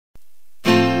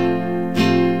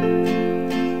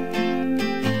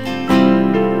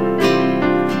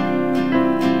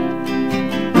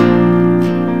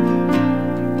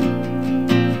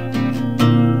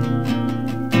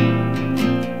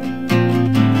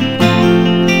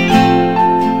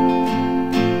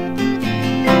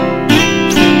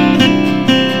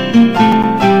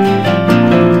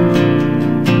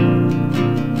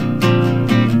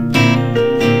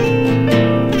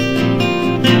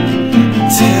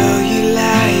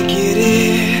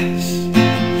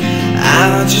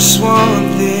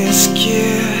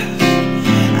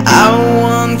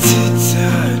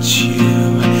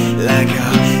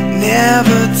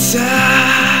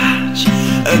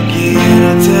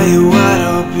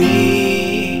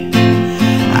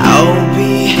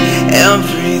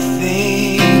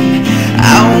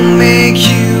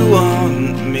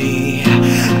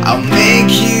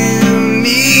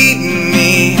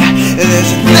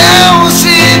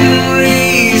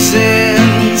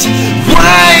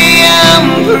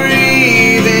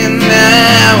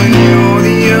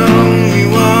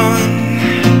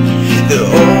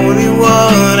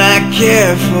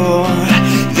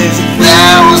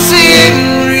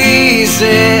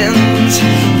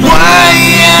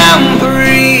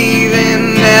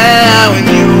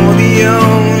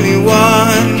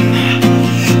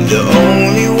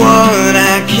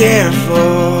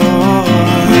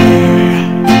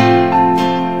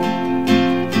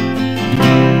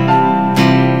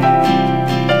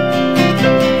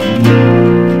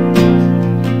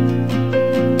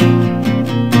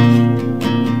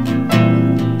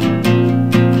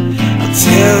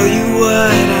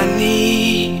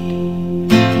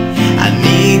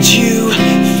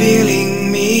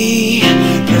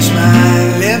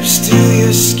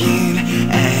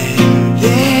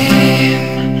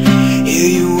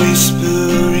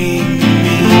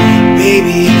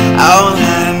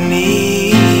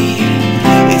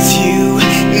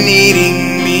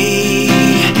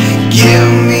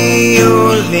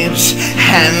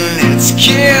and let's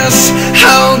kiss.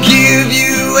 I'll give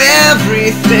you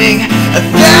everything,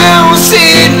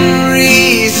 1,000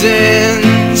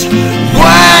 reasons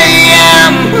why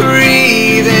I'm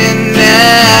breathing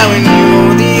now, and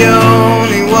you're the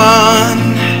only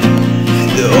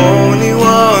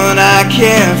one I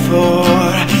care for.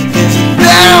 There's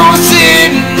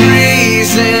 1,000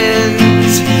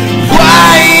 reasons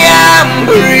why I'm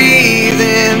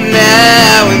breathing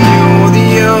now, and you're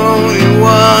the only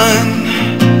one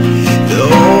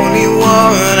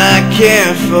I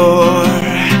care for.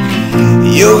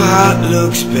 Your heart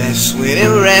looks best when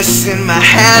it rests in my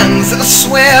hands. I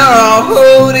swear I'll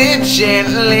hold it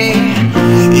gently.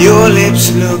 Your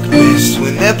lips look best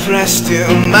when they're pressed to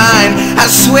mine. I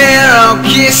swear I'll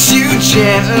kiss you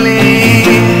gently.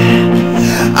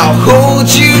 I'll hold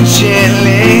you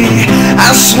gently.